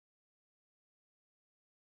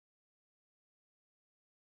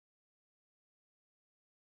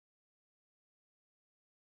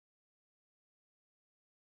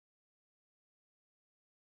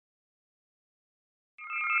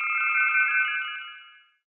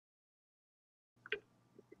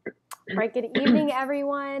All right, good evening,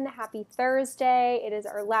 everyone. Happy Thursday. It is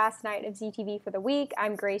our last night of ZTV for the week.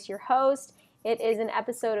 I'm Grace, your host. It is an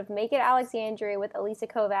episode of Make It Alexandria with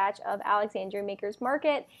Alyssa of Alexandria Makers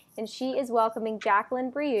Market, and she is welcoming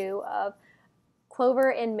Jacquelyn Brioux of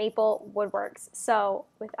Clover and Maple Woodworks. So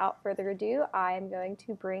without further ado, I am going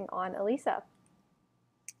to bring on Alyssa.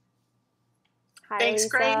 Hi, Thanks, Alyssa.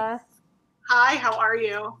 Grace. Hi, how are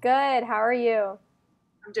you? Good. How are you?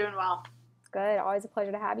 I'm doing well. Good. Always a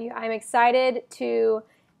pleasure to have you. I'm excited to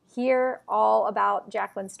hear all about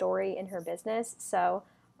Jacquelyn's story in her business. So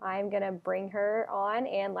I'm going to bring her on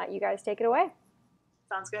and let you guys take it away.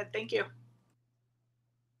 Sounds good. Thank you.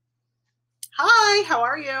 Hi, how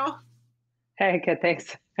are you? Hey, good.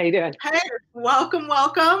 Thanks. How you doing? Hey, welcome.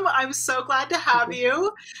 I'm so glad to have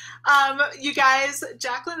you. You guys,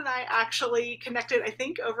 Jacquelyn and I actually connected, I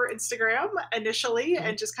think, over Instagram initially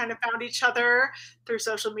and just kind of found each other through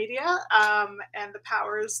social media and the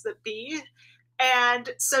powers that be. And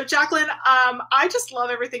so, Jacquelyn, I just love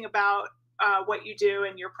everything about what you do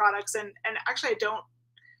and your products. And actually, I don't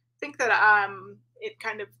think that it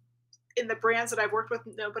kind of, in the brands that I've worked with,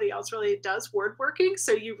 nobody else really does woodworking.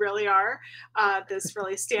 So you really are this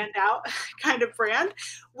really standout kind of brand.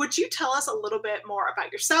 Would you tell us a little bit more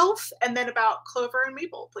about yourself and then about Clover and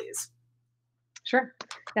Maple, please? Sure.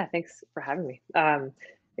 Yeah. Thanks for having me.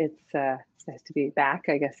 It's nice to be back,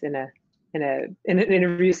 I guess, in an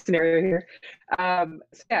interview scenario here. So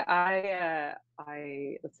yeah,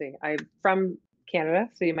 let's see. I'm from Canada,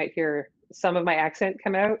 so you might hear some of my accent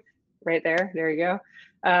come out right there. There you go.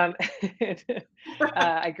 I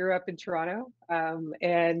grew up in Toronto,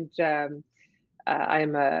 and this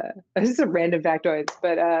is a random factoid,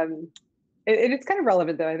 but it's kind of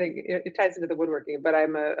relevant though. I think it ties into the woodworking, but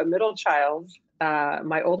I'm a middle child.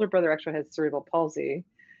 My older brother actually has cerebral palsy,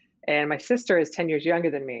 and my sister is 10 years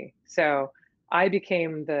younger than me. So I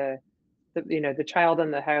became the child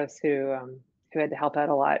in the house who had to help out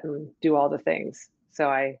a lot and do all the things. So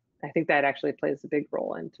I think that actually plays a big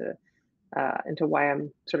role into why I'm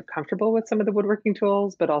sort of comfortable with some of the woodworking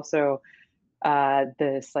tools, but also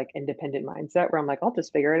this like independent mindset where I'm like, I'll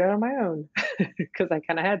just figure it out on my own because I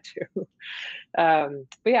kind of had to. But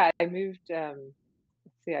yeah, I moved. I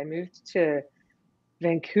moved to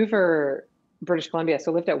Vancouver, British Columbia.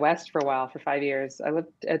 So I lived out west for a while, for 5 years. I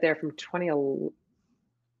lived out there from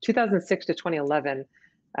 2006 to 2011,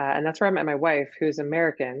 and that's where I met my wife, who's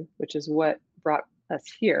American, which is what brought us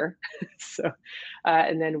here. So,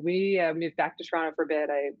 and then we moved back to Toronto for a bit.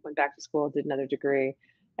 I went back to school, did another degree,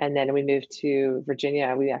 and then we moved to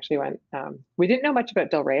Virginia. We actually went, we didn't know much about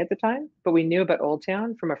Delray at the time, but we knew about Old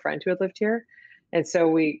Town from a friend who had lived here. And so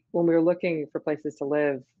when we were looking for places to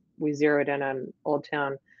live, we zeroed in on Old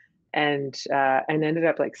Town and ended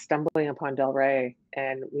up like stumbling upon Delray.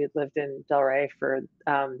 And we had lived in Delray for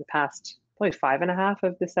the past probably 5.5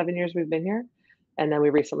 of the 7 years we've been here. And then we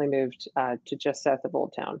recently moved to just south of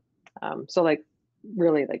Old Town. So like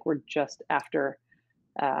really like we're just after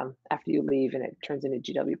you leave and it turns into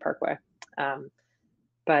GW Parkway. Yeah,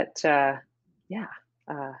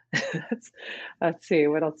 let's see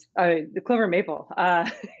what else. The Clover Maple. Yeah.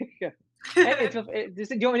 Do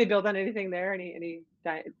you want me to build on anything there? Any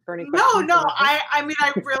burning questions? No. I mean,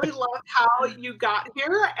 I really loved how you got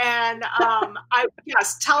here, and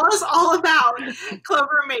yes, tell us all about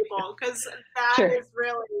Clover Maple because that Sure. is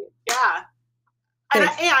really And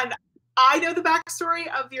I know the backstory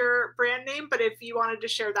of your brand name, but if you wanted to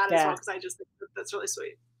share that as well, because I just think that's really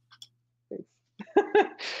sweet.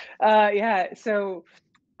 Yeah. So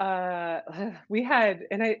we had,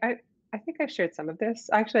 and I think I shared some of this.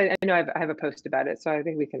 Actually, I know I have a post about it, so I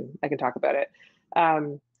think I can talk about it.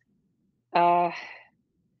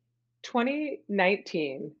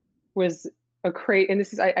 2019 was a and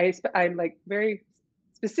this is I'm like very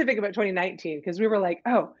specific about 2019 because we were like,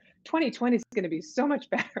 oh, 2020 is going to be so much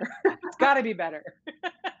better. It's got to be better.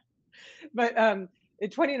 But in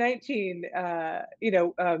 2019,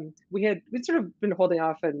 we'd sort of been holding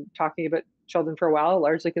off and talking about children for a while,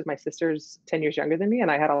 largely because my sister's 10 years younger than me,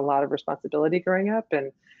 and I had a lot of responsibility growing up,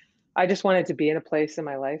 and I just wanted to be in a place in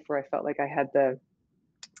my life where I felt like I had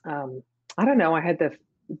I had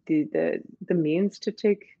the means to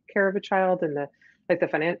take care of a child and the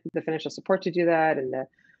financial support to do that and the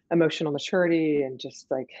emotional maturity and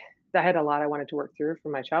just like I had a lot I wanted to work through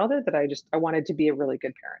from my childhood that I wanted to be a really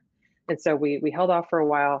good parent. And so we held off for a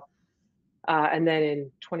while. And then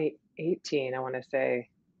in 2018, I want to say,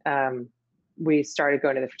 we started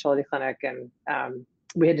going to the fertility clinic and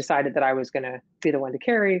we had decided that I was going to be the one to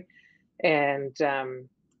carry. And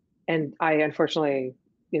I unfortunately,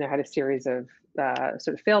 had a series of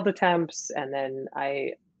sort of failed attempts. And then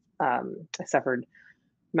I suffered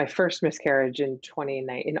my first miscarriage in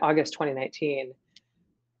August 2019.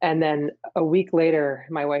 And then a week later,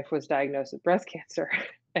 my wife was diagnosed with breast cancer.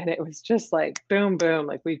 And it was just like, boom, boom.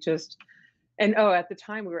 Like at the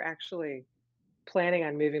time we were actually planning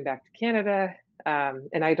on moving back to Canada.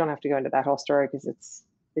 And I don't have to go into that whole story because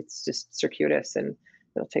it's just circuitous and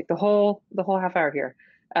it'll take the whole half hour here.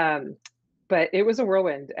 But it was a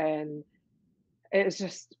whirlwind, and it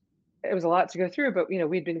was a lot to go through, but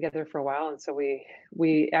we'd been together for a while. And so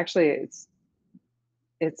we actually,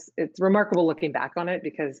 it's remarkable looking back on it,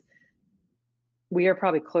 because we are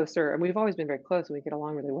probably closer, and we've always been very close and we get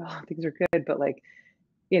along really well. Things are good, but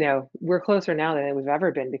we're closer now than we've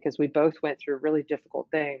ever been, because we both went through really difficult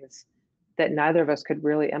things that neither of us could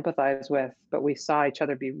really empathize with, but we saw each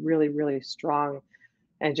other be really, really strong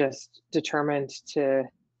and just determined to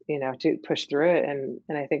push through it.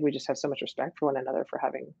 And I think we just have so much respect for one another for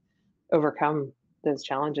having overcome those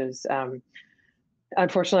challenges.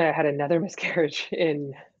 Unfortunately, I had another miscarriage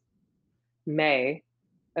in May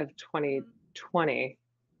of 2020.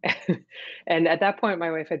 And at that point,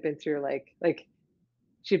 my wife had been through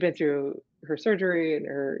she'd been through her surgery and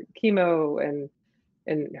her chemo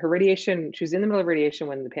and her radiation. She was in the middle of radiation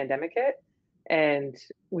when the pandemic hit. And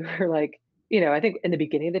we were like, I think in the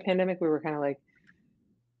beginning of the pandemic, we were kind of like,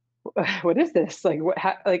 what is this?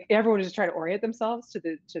 Everyone was just trying to orient themselves to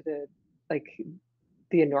the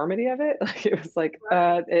enormity of it. It was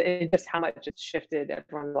and just how much it shifted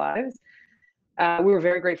everyone's lives. We were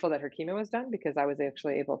very grateful that her chemo was done, because I was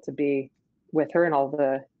actually able to be with her in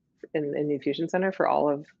in the infusion center for all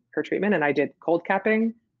of her treatment. And I did cold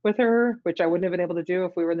capping with her, which I wouldn't have been able to do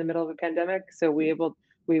if we were in the middle of a pandemic. So we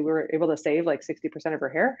were able to save 60% of her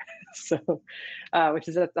hair. So, which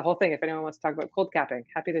is the whole thing. If anyone wants to talk about cold capping,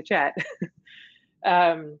 happy to chat.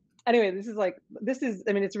 Anyway, it's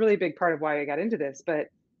a really big part of why I got into this. But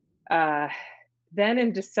then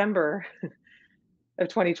in December of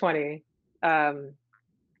 2020,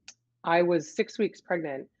 I was 6 weeks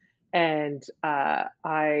pregnant, and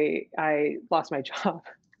I lost my job.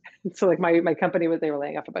 So my company they were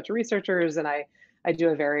laying off a bunch of researchers, and I do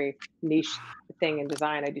a very niche thing in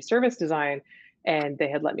design. I do service design, and they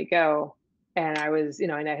had let me go. And I was,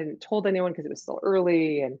 and I hadn't told anyone because it was still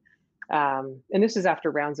early. And this is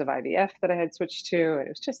after rounds of IVF that I had switched to. And it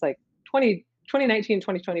was just 2019,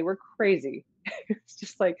 2020 were crazy. It's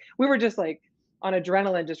just we were just on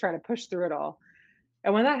adrenaline, just trying to push through it all.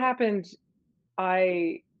 And when that happened,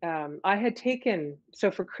 I had taken,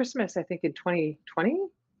 so for Christmas, I think in 2020,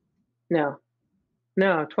 no,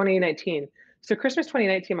 2019. So Christmas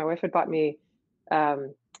 2019, my wife had bought me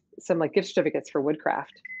some gift certificates for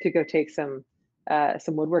woodcraft to go take some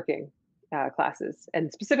woodworking classes,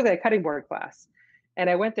 and specifically a cutting board class. And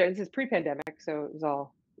I went there. This is pre-pandemic, so it was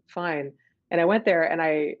all fine. And I went there, and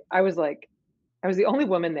I was the only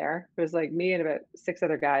woman there. It was me and about 6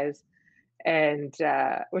 other guys, and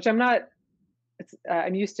which I'm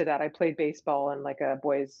used to that. I played baseball in a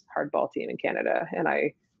boys hardball team in Canada, and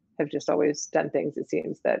I have just always done things, it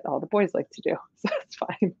seems, that all the boys like to do. So it's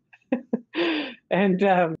fine. And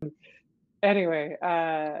anyway,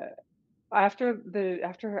 after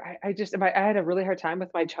I had a really hard time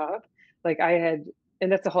with my job.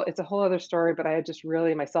 And it's a whole other story, but I had just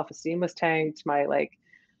really, my self-esteem was tanked. It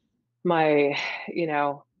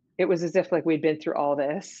was as if we'd been through all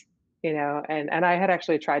this, and I had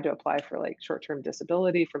actually tried to apply for short-term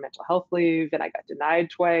disability for mental health leave, and I got denied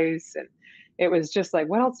twice. And it was just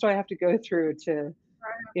what else do I have to go through to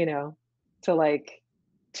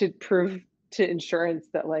to prove to insurance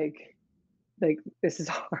that this is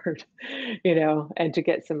hard, and to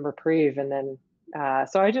get some reprieve. And then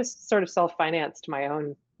so I just sort of self-financed my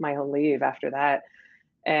own leave after that.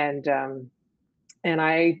 And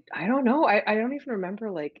I don't know, I don't even remember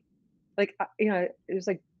it was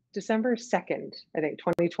December 2nd, I think,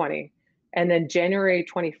 2020. And then January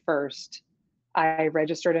 21st, I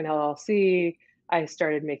registered an LLC. I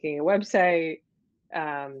started making a website,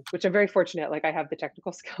 which I'm very fortunate. I have the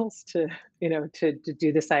technical skills to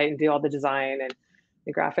do the site and do all the design and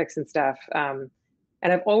the graphics and stuff. And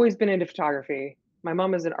I've always been into photography. My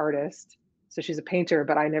mom is an artist, so she's a painter,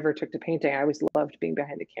 but I never took to painting. I always loved being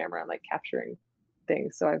behind the camera and capturing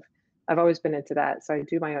things. So I've always been into that. So I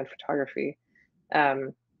do my own photography.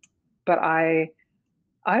 But I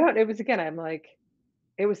don't, it was, again,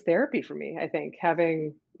 it was therapy for me, I think,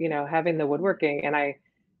 having the woodworking. And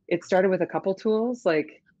it started with a couple tools. I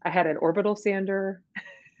had an orbital sander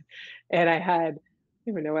and I don't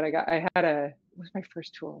even know what I got. What was my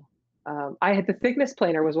first tool? I had the thickness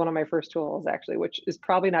planer was one of my first tools, actually, which is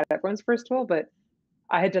probably not everyone's first tool, but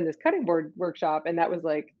I had done this cutting board workshop, and that was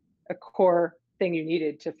a core thing you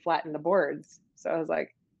needed to flatten the boards. So I was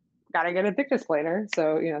gotta get a thickness planer.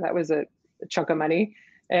 So, that was a chunk of money,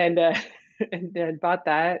 and and bought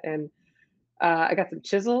that. And I got some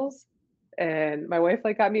chisels, and my wife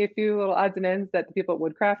like got me a few little odds and ends that the people at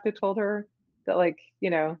Woodcraft had told her that, like,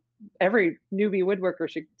 every newbie woodworker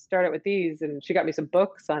should start out with these. And she got me some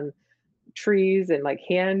books on trees and like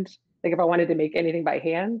if I wanted to make anything by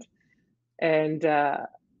hand. And I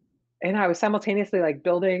was simultaneously like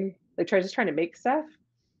building, like trying to make stuff.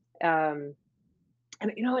 And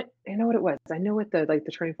you know what? I know what it was. I know what the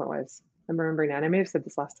turning point was. I'm remembering now. And I may have said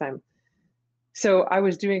this last time. So I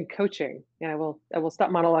was doing coaching, and I will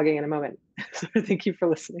stop monologuing in a moment. So thank you for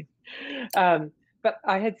listening. But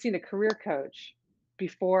I had seen a career coach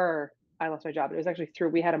before I lost my job. It was actually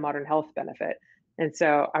we had a modern health benefit. And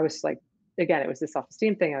so I was like, again, it was this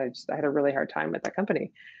self-esteem thing. I had a really hard time with that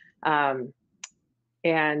company. And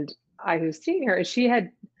I was seeing her, and she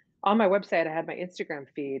had, on my website, I had my Instagram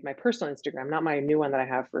feed, my personal Instagram, not my new one that I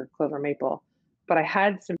have for Clover Maple, but I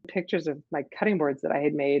had some pictures of my cutting boards that I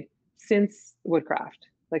had made since Woodcraft,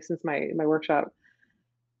 like since my workshop.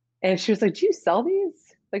 And she was like, "Do you sell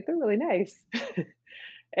these? Like, they're really nice."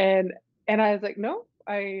 and I was like, "No,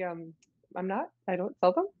 I'm not. I don't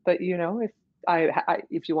sell them. But if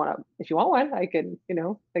you want one, I can,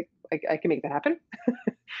 like I can make that happen."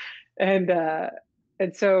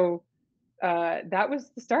 and so that was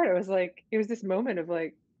the start. It was this moment of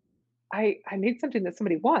like, I made something that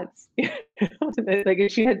somebody wants. Like,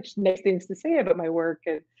 she had nice things to say about my work,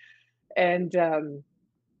 and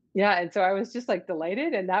yeah, and so I was just like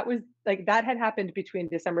delighted. And that was like, that had happened between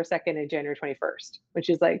December 2nd and January 21st, which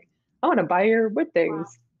is like, I want to buy your wood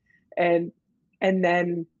things. Wow. And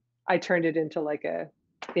then I turned it into like a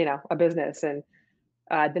business. And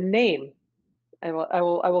the name, I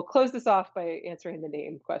will close this off by answering the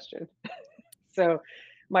name question. So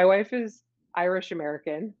my wife is Irish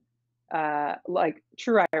American, like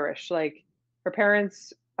true Irish. Like, her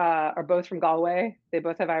parents are both from Galway. They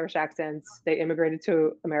both have Irish accents. They immigrated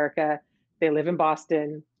to America. They live in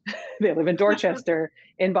Boston. They live in Dorchester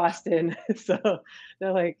in Boston. So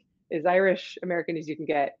they're like as Irish American as you can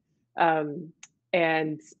get. And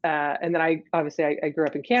then I grew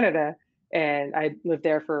up in Canada, and I lived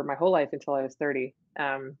there for my whole life until I was 30.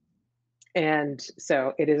 And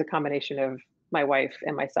so it is a combination of my wife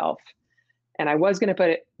and myself. And I was going to put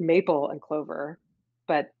it Maple and Clover,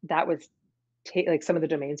 but that was like some of the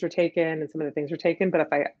domains were taken and some of the things were taken. But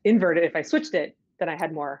if I switched it, then I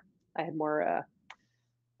had more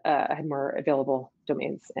available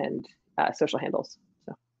domains and social handles.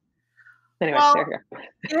 So anyway, there.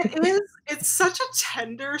 It's such a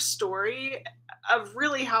tender story of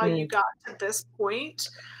really how you got to this point.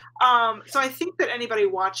 So I think that anybody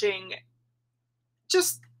watching,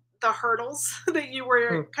 just the hurdles that you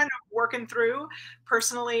were kind of working through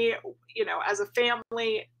personally, as a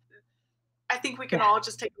family, I think we can all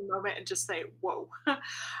just take a moment and just say, whoa.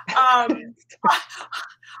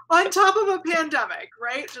 On top of a pandemic,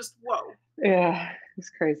 right? Just whoa. Yeah, it's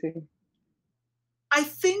crazy. I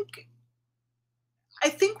think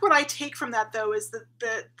what I take from that, though, is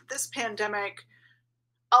that this pandemic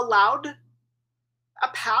allowed a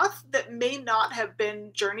path that may not have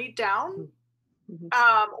been journeyed down,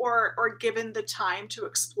 or given the time to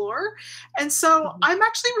explore. And so I'm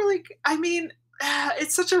actually really,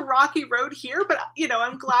 it's such a rocky road here, but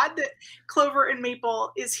I'm glad that Clover and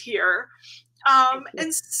Maple is here.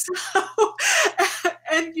 And so,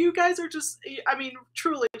 and you guys are just,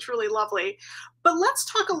 truly, truly lovely. But let's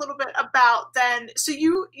talk a little bit about then. So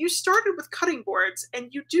you started with cutting boards,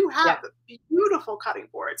 and you do have beautiful cutting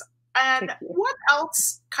boards. And what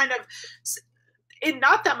else kind of, in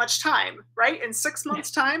not that much time, right? In 6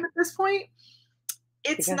 months' time at this point,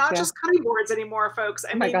 it's not just cutting boards anymore, folks.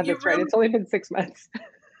 Oh my God, that's right. It's only been 6 months.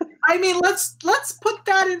 Let's put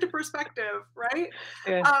that into perspective, right?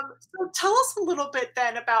 Yeah. So tell us a little bit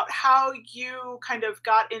then about how you kind of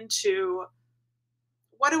got into,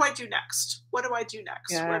 what do I do next? What do I do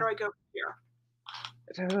next? Yeah. Where do I go from here?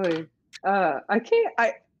 Totally. I can't.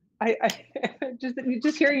 I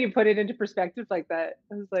just hearing you put it into perspective like that,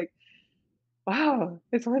 I was like, wow,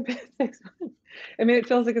 it's only been 6 months. It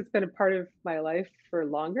feels like it's been a part of my life for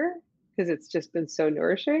longer, because it's just been so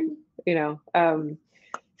nourishing,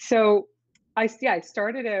 So I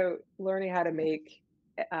started out learning how to make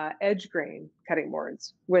edge grain cutting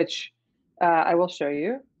boards, which I will show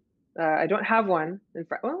you. I don't have one in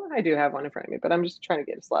front. Well, I do have one in front of me, but I'm just trying to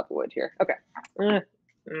get a slab of wood here. Okay.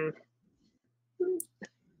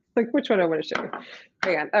 Like, which one I want to show you?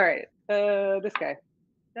 Hang on. All right. This guy.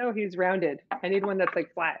 No, he's rounded. I need one that's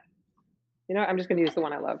like flat. I'm just going to use the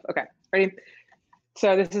one I love. Okay. Ready?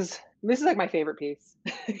 So this is like my favorite piece.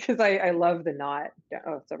 because I love the knot.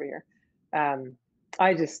 Oh, it's over here.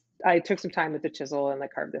 I took some time with the chisel and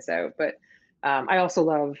like carved this out, but I also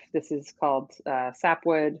love, this is called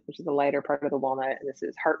sapwood, which is the lighter part of the walnut, and this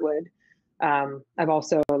is heartwood. I've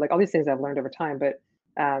also, like all these things I've learned over time, but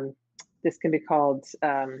this can be called,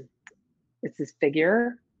 it's this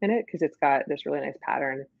figure in it because it's got this really nice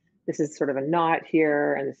pattern. This is sort of a knot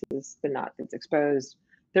here, and this is the knot that's exposed.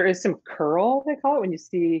 There is some curl, they call it, when you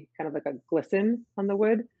see kind of like a glisten on the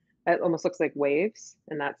wood. It almost looks like waves,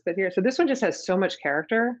 and that's bit here. So this one just has so much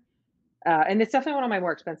character. And it's definitely one of my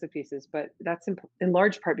more expensive pieces, but that's in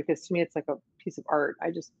large part because to me, it's like a piece of art.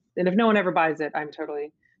 And if no one ever buys it, I'm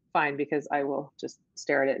totally fine because I will just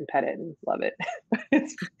stare at it and pet it and love it.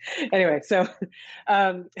 Anyway, so,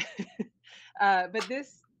 but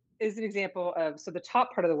this is an example of, so the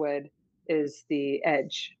top part of the wood is the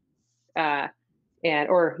edge.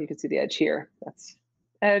 Or you can see the edge here, that's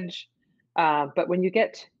edge. But when you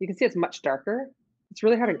can see it's much darker. It's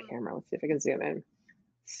really hard on camera. Let's see if I can zoom in.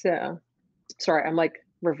 So, sorry, I'm like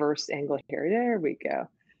reverse angle here. There we go.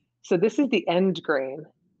 So this is the end grain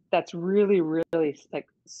that's really, really like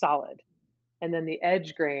solid. And then the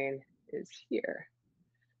edge grain is here.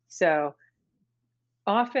 So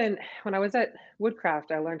often when I was at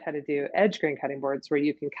Woodcraft, I learned how to do edge grain cutting boards where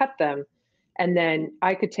you can cut them. And then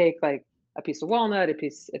I could take like a piece of walnut, a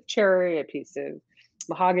piece of cherry, a piece of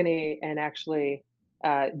mahogany, and actually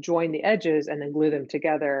join the edges and then glue them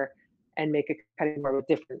together and make a cutting board with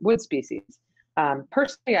different wood species.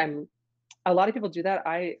 Personally, a lot of people do that.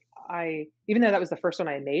 I even though that was the first one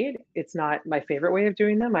I made, it's not my favorite way of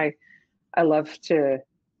doing them. I love to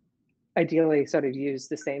ideally sort of use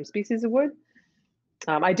the same species of wood.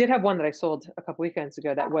 I did have one that I sold a couple weekends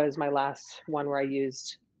ago. That was my last one where I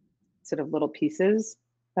used sort of little pieces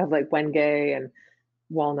of like wenge and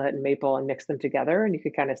walnut and maple and mix them together, and you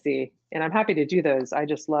could kind of see. And I'm happy to do those. I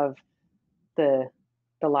just love the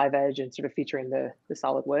live edge and sort of featuring the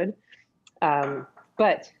solid wood.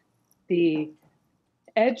 But the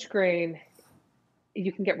edge grain,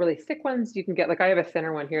 you can get really thick ones. You can get, like I have a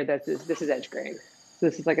thinner one here this is edge grain. So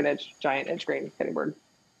this is like an giant edge grain cutting board.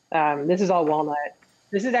 This is all walnut.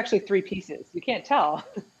 This is actually 3 pieces. You can't tell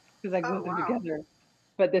because I glued them together.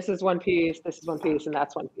 But this is one piece, this is one piece, and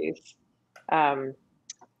that's one piece.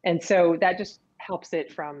 And so that just helps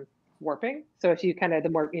it from warping. So if you kind of,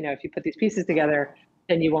 if you put these pieces together,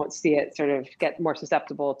 then you won't see it sort of get more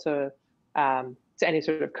susceptible to any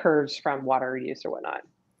sort of curves from water use or whatnot.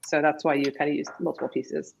 So that's why you kind of use multiple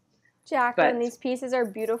pieces. Jacquelyn, these pieces are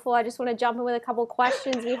beautiful. I just want to jump in with a couple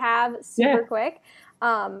questions we have super quick.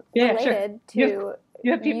 Related to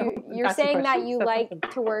you're saying that you like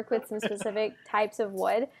to work with some specific types of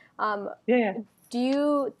wood. Do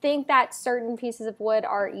you think that certain pieces of wood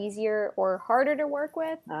are easier or harder to work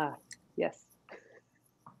with? Yes.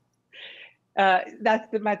 That's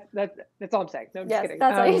all I'm saying. No, I'm just kidding.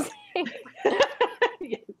 That's what you're saying.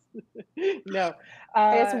 Yes. No.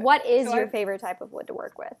 I guess what is your favorite type of wood to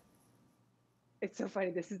work with? It's so funny.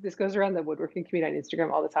 This goes around the woodworking community on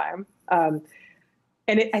Instagram all the time.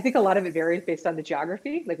 And I think a lot of it varies based on the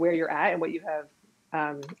geography, like where you're at and what you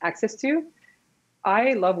have access to.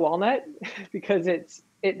 I love walnut because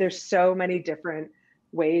there's so many different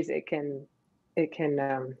ways it can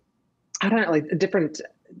I don't know, like different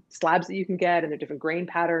slabs that you can get, and there are different grain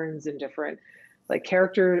patterns and different like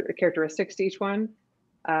characteristics to each one.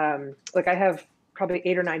 Like I have probably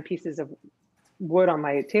 8 or 9 pieces of wood on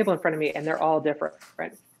my table in front of me, and they're all different,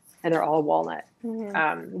 and they're all walnut.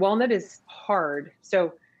 Mm-hmm. Walnut is hard.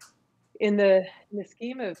 So in the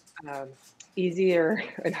scheme of easier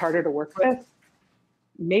and harder to work with,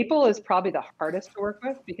 maple is probably the hardest to work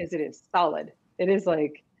with because it is solid. It is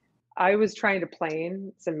like, I was trying to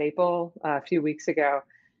plane some maple a few weeks ago,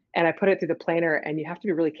 and I put it through the planer, and you have to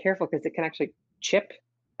be really careful because it can actually chip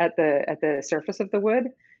at the surface of the wood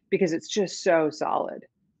because it's just so solid.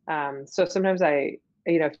 So sometimes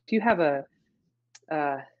if you have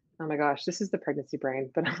oh my gosh, this is the pregnancy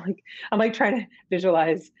brain, but I'm like trying to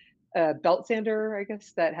visualize a belt sander, I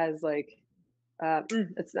guess, that has like,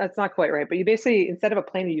 it's not quite right, but you basically, instead of a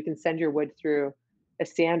planer, you can send your wood through a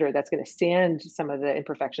sander that's going to sand some of the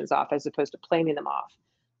imperfections off as opposed to planing them off,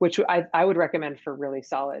 which I would recommend for really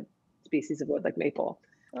solid species of wood like maple.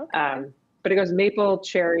 Okay. But it goes maple,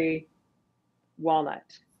 cherry, walnut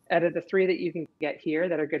out of the 3 that you can get here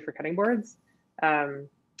that are good for cutting boards.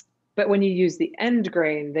 But when you use the end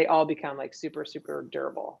grain, they all become like super, super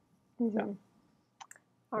durable. Mm-hmm. So,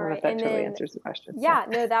 all right. If that totally answers the question. Yeah,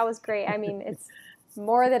 no, that was great. I mean, it's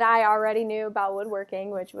more than I already knew about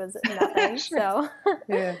woodworking, which was nothing. Sure. So,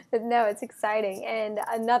 Yeah. no, it's exciting. And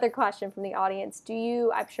another question from the audience: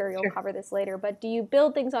 I'm sure you'll Sure. cover this later, but do you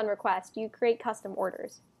build things on request? Do you create custom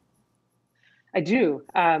orders? I do.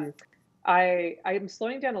 I'm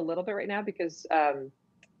slowing down a little bit right now because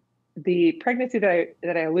the pregnancy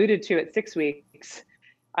that I alluded to at 6 weeks,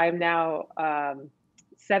 I'm now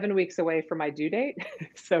 7 weeks away from my due date.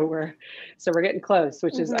 so we're getting close,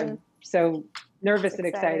 which is I'm so nervous and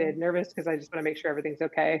excited. Nervous because I just want to make sure everything's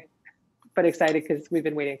okay, but excited because we've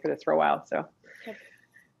been waiting for this for a while. So,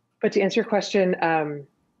 but to answer your question,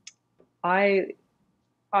 I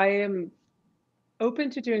am open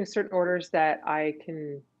to doing certain orders that I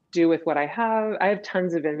can do with what I have. I have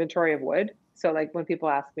tons of inventory of wood. So like when people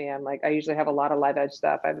ask me, I'm like, I usually have a lot of live edge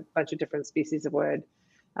stuff. I have a bunch of different species of wood,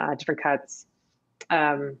 different cuts.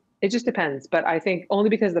 It just depends. But I think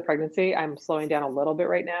only because of the pregnancy, I'm slowing down a little bit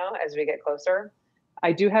right now as we get closer.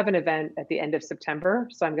 I do have an event at the end of September,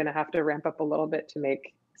 so I'm going to have to ramp up a little bit to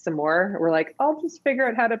make some more. We're like, I'll just figure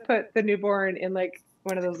out how to put the newborn in like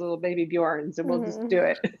one of those little baby Bjorns and we'll just do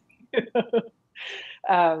it.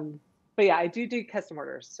 But yeah, I do custom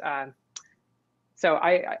orders. So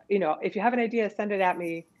if you have an idea, send it at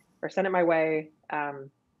me or send it my way.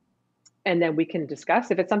 And then we can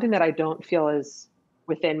discuss. If it's something that I don't feel is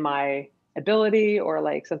within my ability or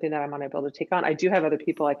like something that I'm unable to take on, I do have other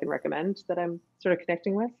people I can recommend that I'm sort of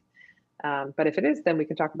connecting with. But if it is, then we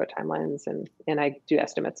can talk about timelines and I do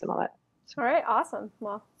estimates and all that. All right, awesome.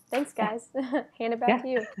 Well, thanks guys. Hand it back to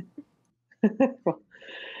you. Cool.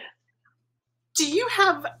 Do you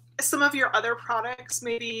have some of your other products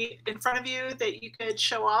maybe in front of you that you could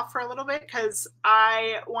show off for a little bit? Because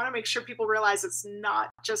I want to make sure people realize it's not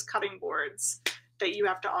just cutting boards that you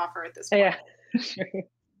have to offer at this point. Yeah, sure.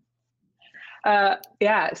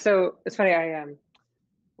 Yeah, so it's funny. I don't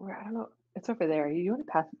know. It's over there. You want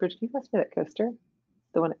to pass, Bridge? Can you pass me that coaster?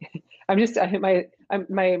 The one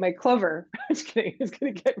my Clover. I'm just kidding. Is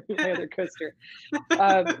going to get me my other coaster.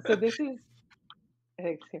 So this is.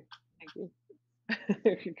 Thanks. Here. Thank you.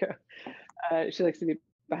 There you go. She likes to be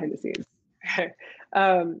behind the scenes.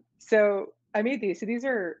 So I made these. So these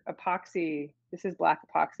are epoxy. This is black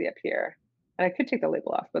epoxy up here, and I could take the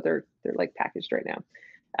label off, but they're like packaged right now.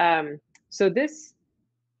 So this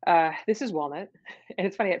is walnut, and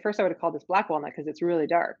it's funny. At first, I would have called this black walnut because it's really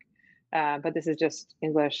dark, but this is just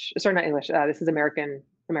English. Sorry, not English. This is American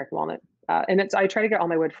walnut, and I try to get all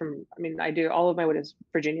my wood from. I mean, I do all of my wood is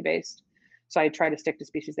Virginia based, so I try to stick to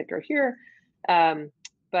species that grow here.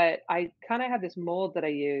 But I kind of have this mold that I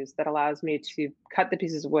use that allows me to cut the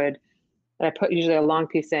pieces of wood, and I put usually a long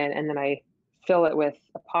piece in, and then I fill it with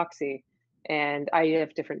epoxy. And I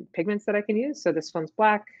have different pigments that I can use. So this one's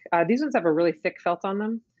black. These ones have a really thick felt on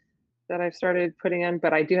them that I've started putting in,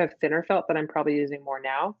 but I do have thinner felt that I'm probably using more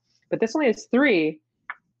now. But this only has 3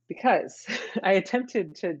 because I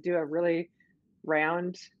attempted to do a really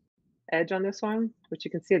round edge on this one, which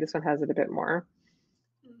you can see this one has it a bit more.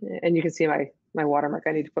 And you can see my watermark.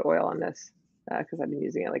 I need to put oil on this because I've been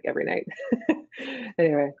using it like every night.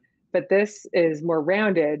 Anyway, but this is more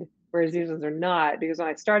rounded, whereas these ones are not, because when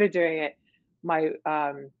I started doing it, my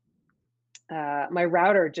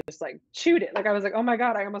router just like chewed it. Like I was like, oh my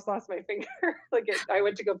God, I almost lost my finger. I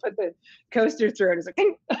went to go put the coaster through it. It's like,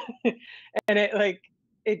 and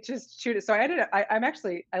it just chewed it. So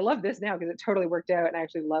I love this now because it totally worked out, and I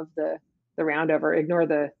actually love the round over.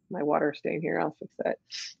 Ignore my water stain here. I'll fix that.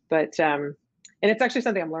 But and it's actually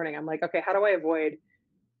something I'm learning. I'm like, okay, how do I avoid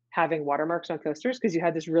having watermarks on coasters? Because you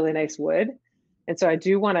had this really nice wood, and so I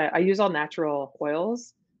use all natural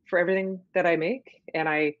oils for everything that I make. And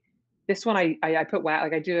I put wax,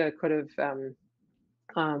 like I do a coat of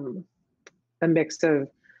a mix of,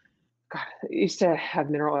 God, I used to have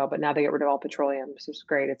mineral oil, but now they get rid of all petroleum, so it's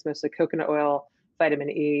great. It's mostly coconut oil, vitamin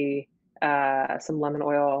E, some lemon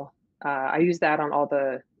oil. I use that on all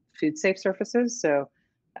the food safe surfaces. So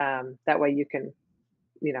that way you can,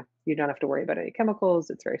 you don't have to worry about any chemicals.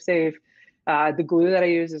 It's very safe. The glue that I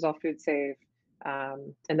use is all food safe.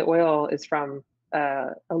 And the oil is from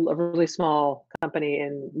a really small company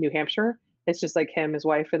in New Hampshire. It's just like him, his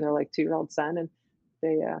wife, and their like 2-year-old son, and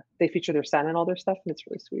they feature their son in all their stuff, and it's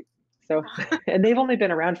really sweet. So, and they've only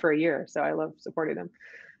been around for a year, so I love supporting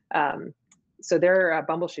them. So they're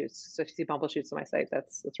Bumbleshoots. So if you see Bumbleshoots on my site,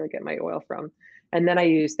 that's where I get my oil from. And then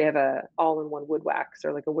they have a all-in-one wood wax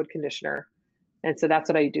or like a wood conditioner. And so that's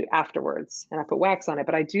what I do afterwards. And I put wax on it.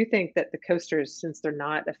 But I do think that the coasters, since they're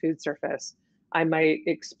not a food surface, I might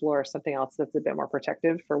explore something else that's a bit more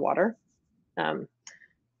protective for water. But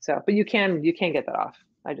you can get that off.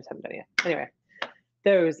 I just haven't done it yet. Anyway,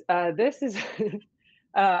 this is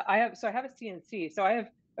I have a CNC. So I have,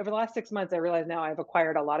 over the last 6 months, I realize now I've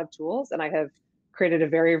acquired a lot of tools, and I have created a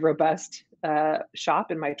very robust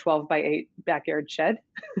shop in my 12 by 8 backyard shed.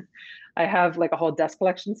 I have like a whole dust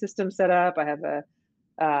collection system set up. I have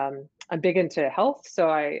I'm big into health, so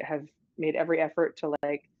I have made every effort to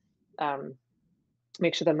like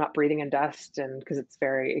make sure that I'm not breathing in dust, and because it's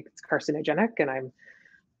carcinogenic, and I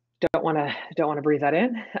don't want to breathe that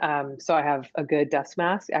in. So I have a good dust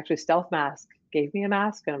mask. Actually, Stealth Mask gave me a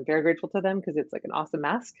mask, and I'm very grateful to them because it's like an awesome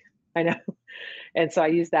mask. I know. And so I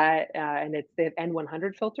use that, and they have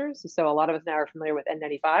N100 filters. So a lot of us now are familiar with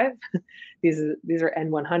N95. these are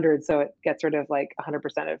N100, so it gets rid of like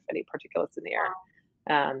 100% of any particulates in the air.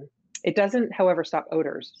 It doesn't, however, stop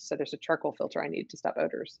odors. So there's a charcoal filter I need to stop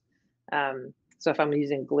odors. So if I'm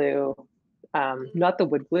using glue, not the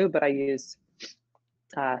wood glue, but I use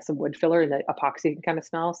some wood filler, and the epoxy can kind of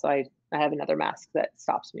smell. So I have another mask that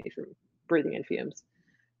stops me from breathing in fumes.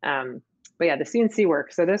 But yeah, the CNC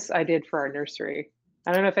work. So this I did for our nursery.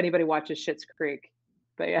 I don't know if anybody watches Schitt's Creek,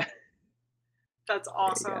 but yeah. That's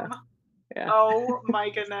awesome. Yeah. Oh my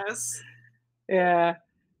goodness. Yeah.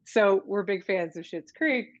 So we're big fans of Schitt's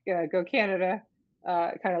Creek. Go Canada.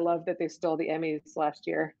 Kind of love that they stole the Emmys last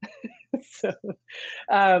year. So,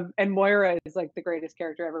 and Moira is like the greatest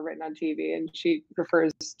character ever written on TV, and she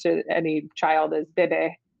refers to any child as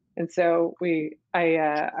Bebe. And so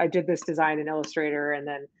I did this design in Illustrator, and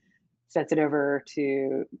then sent it over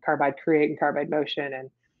to Carbide Create and Carbide Motion, and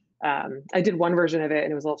I did one version of it,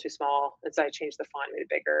 and it was a little too small, and so I changed the font, made it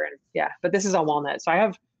bigger, and yeah. But this is on walnut, so I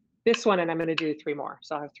have this one, and I'm going to do 3 more.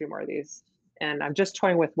 So I'll have 3 more of these, and I'm just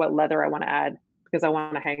toying with what leather I want to add, because I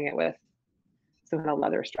want to hang it with some kind of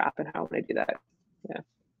leather strap, and how I want to do that. Yeah.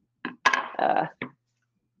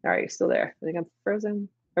 All right, still there? I think I'm frozen.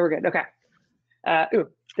 Oh, we're good. Okay. Ooh,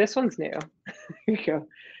 this one's new. Here you go.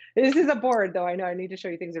 This is a board, though. I know I need to show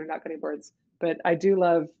you things that are not cutting boards, but I do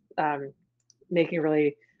love making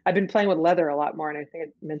really. I've been playing with leather a lot more, and I think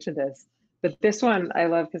I mentioned this. But this one I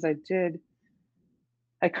love because I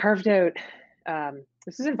carved out.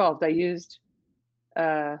 This is involved. I used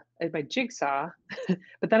my jigsaw,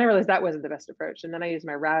 but then I realized that wasn't the best approach, and then I used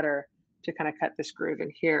my router to kind of cut this groove in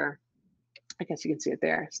here. I guess you can see it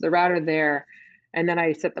there. So the router there, and then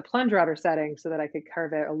I set the plunge router setting so that I could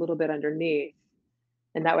carve out a little bit underneath,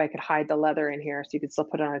 and that way I could hide the leather in here so you could still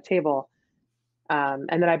put it on a table. And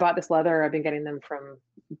then I bought this leather. I've been getting them from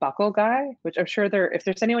Buckle Guy, which I'm sure if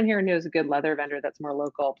there's anyone here who knows a good leather vendor that's more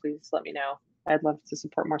local, please let me know. I'd love to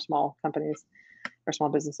support more small companies or small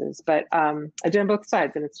businesses. But I did on both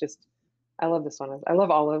sides, and it's just, I love this one. I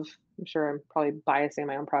love olive. I'm sure I'm probably biasing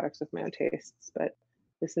my own products with my own tastes, but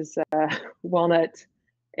this is walnut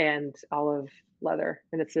and olive leather,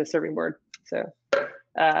 and it's a serving board. So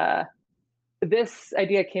this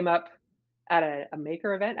idea came up at a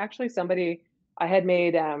maker event. Actually, I had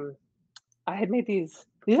made these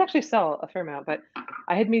actually sell a fair amount, but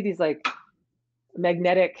I had made these like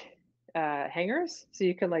magnetic hangers, so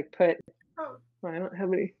you can like put, well, I don't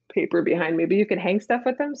have any paper behind me, but you can hang stuff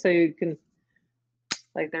with them, so you can,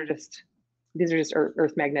 like, these are just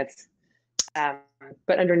earth magnets,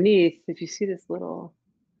 but underneath, if you see this little,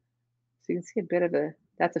 so you can see a bit of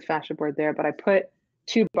that's a fascia board there, but I put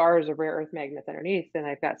 2 bars of rare earth magnets underneath, and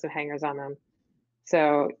I've got some hangers on them.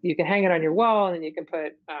 So you can hang it on your wall, and then you can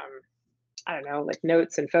put, I don't know, like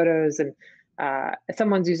notes and photos, and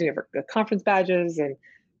someone's using it for conference badges. And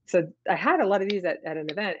so I had a lot of these at an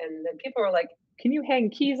event, and then people were like, can you hang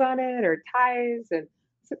keys on it or ties? And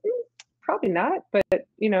I said, probably not, but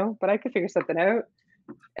but I could figure something out.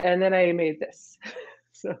 And then I made this.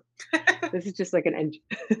 So this is just like an engine.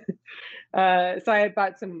 So I had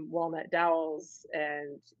bought some walnut dowels,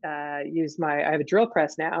 and I have a drill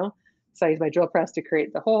press now. So I use my drill press to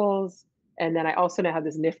create the holes. And then I also now have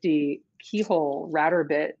this nifty keyhole router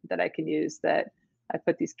bit that I can use, that I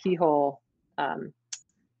put these keyhole,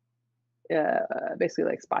 basically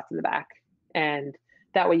like spots in the back. And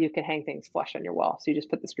that way you can hang things flush on your wall. So you just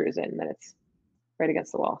put the screws in, and then it's right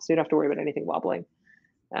against the wall. So you don't have to worry about anything wobbling.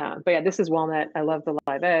 But yeah, this is walnut. I love the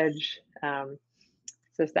live edge. So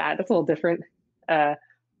that's a little different. Last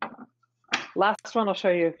one I'll show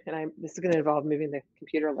you, and this is going to involve moving the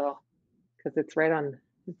computer a little, because it's down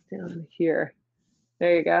here.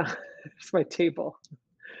 There you go. It's my table.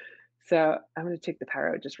 So I'm going to take the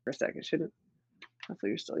power out just for a second. Hopefully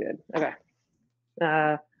you're still good. Okay.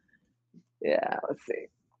 Yeah, let's see.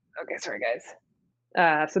 Okay, sorry guys.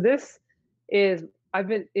 So this is, I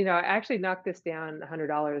actually knocked this down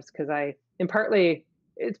 $100 because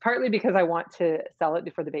it's partly because I want to sell it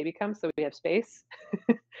before the baby comes, so we have space.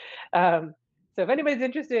 So if anybody's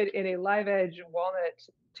interested in a live edge walnut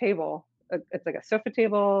table, it's like a sofa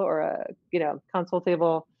table or a, console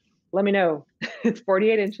table, let me know. It's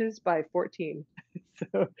 48 inches by 14.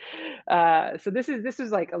 So, so this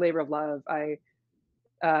is like a labor of love. I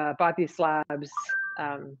bought these slabs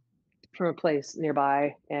from a place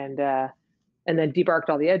nearby, and then debarked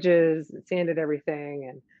all the edges and sanded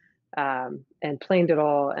everything, and planed it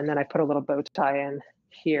all. And then I put a little bow tie in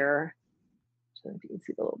here. So if you can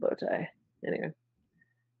see the little bow tie. Anyway,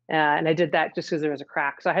 and I did that just because there was a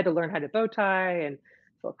crack. So I had to learn how to bow tie and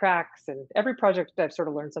fill cracks. And every project I've sort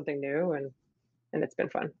of learned something new, and it's been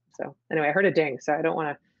fun. So anyway, I heard a ding, so I don't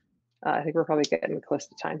want to. I think we're probably getting close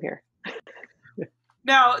to time here.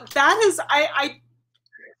 No, that is,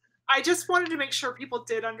 I just wanted to make sure people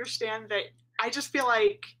did understand that. I just feel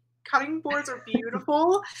like cutting boards are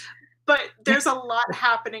beautiful, but there's a lot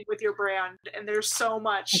happening with your brand, and there's so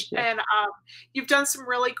much. And you've done some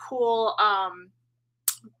really cool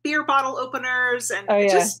beer bottle openers, and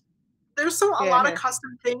just there's a lot of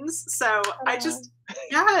custom things. So I just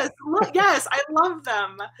yes, I love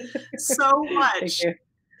them so much. Thank you.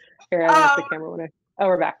 Here, I have the camera when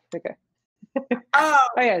we're back. Okay. Oh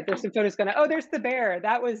yeah, there's some photos going. Oh, there's the bear.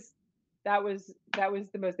 That was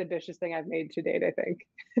the most ambitious thing I've made to date, I think.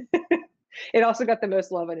 It also got the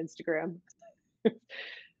most love on Instagram.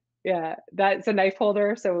 Yeah, that's a knife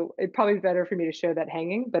holder, so it'd probably be better for me to show that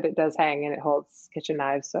hanging, but it does hang and it holds kitchen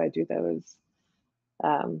knives, so I do those.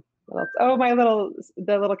 What else? Oh,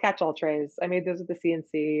 the little catch-all trays. I made those with the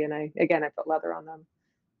CNC, and I put leather on them,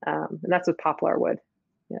 and that's with poplar wood.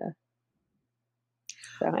 Yeah.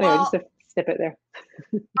 So anyway, just a snippet there.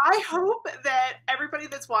 I hope that everybody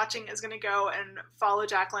that's watching is going to go and follow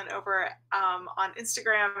Jacquelyn over on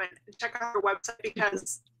Instagram and check out her website,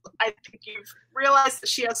 because I think you've realized that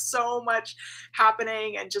she has so much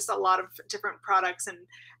happening and just a lot of different products. And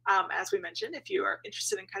as we mentioned, if you are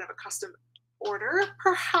interested in kind of a custom order,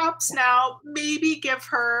 perhaps now maybe give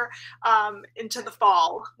her into the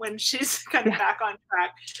fall when she's kind of back on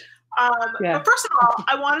track. But first of all,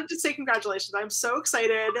 I wanted to say congratulations. I'm so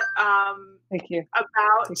excited Thank you.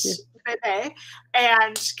 about Bebe,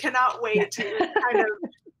 and cannot wait to kind of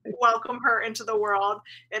welcome her into the world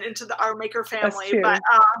and into our maker family. But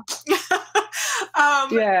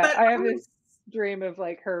I have this dream of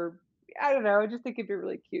like her. I don't know. I just think it'd be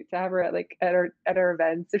really cute to have her at our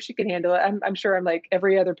events if she can handle it. I'm sure I'm like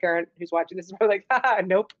every other parent who's watching this is probably like,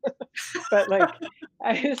 nope. But like,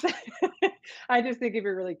 I just think it'd be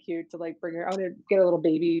really cute to like bring her. I want to get a little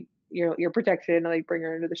baby, ear protection, and like bring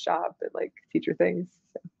her into the shop and like teach her things.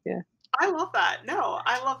 So, yeah. I love that. No,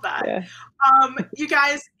 I love that. Yeah. You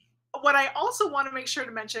guys, what I also want to make sure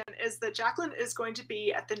to mention is that Jacquelyn is going to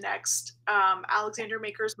be at the next Alexandria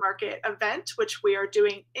Makers Market event, which we are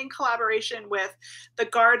doing in collaboration with The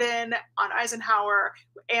Garden on Eisenhower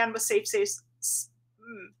and with Safe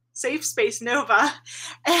Space Nova.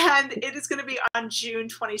 And it is going to be on June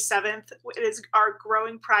 27th. It is our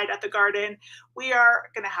Growing Pride at the Garden. We are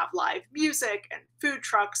going to have live music and food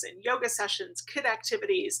trucks and yoga sessions, kid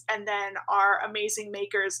activities, and then our amazing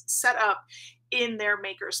makers set up in their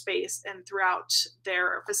maker space and throughout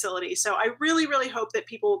their facility. So I really, really hope that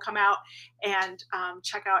people will come out and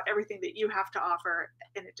check out everything that you have to offer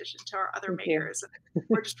in addition to our other makers. And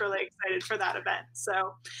we're just really excited for that event.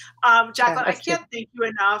 So Jacquelyn, I can't thank you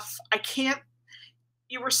enough.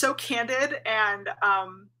 You were so candid and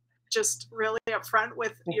just really upfront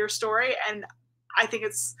with your story. And I think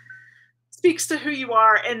it speaks to who you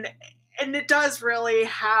are. And it does really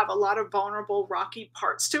have a lot of vulnerable, rocky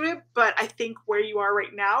parts to it. But I think where you are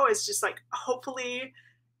right now is just like, hopefully,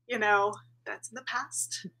 that's in the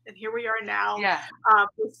past. And here we are now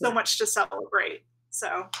with so much to celebrate.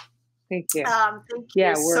 So thank you. Thank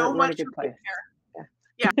you so much for being here.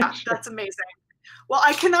 Yeah, that's amazing. Well,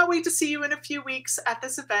 I cannot wait to see you in a few weeks at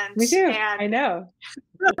this event. Me too. I know.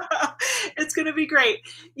 It's going to be great.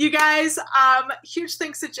 You guys, huge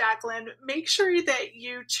thanks to Jacquelyn. Make sure that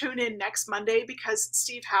you tune in next Monday, because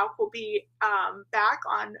Steve Hauk will be back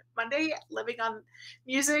on Monday, Living on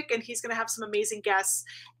Music, and he's going to have some amazing guests.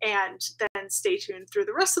 And then stay tuned through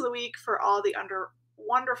the rest of the week for all the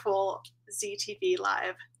wonderful ZTV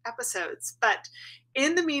Live episodes. But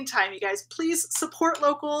in the meantime, you guys, please support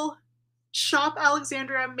local, shop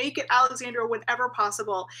Alexandria, make it Alexandria whenever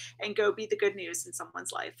possible, and go be the good news in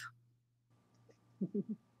someone's life.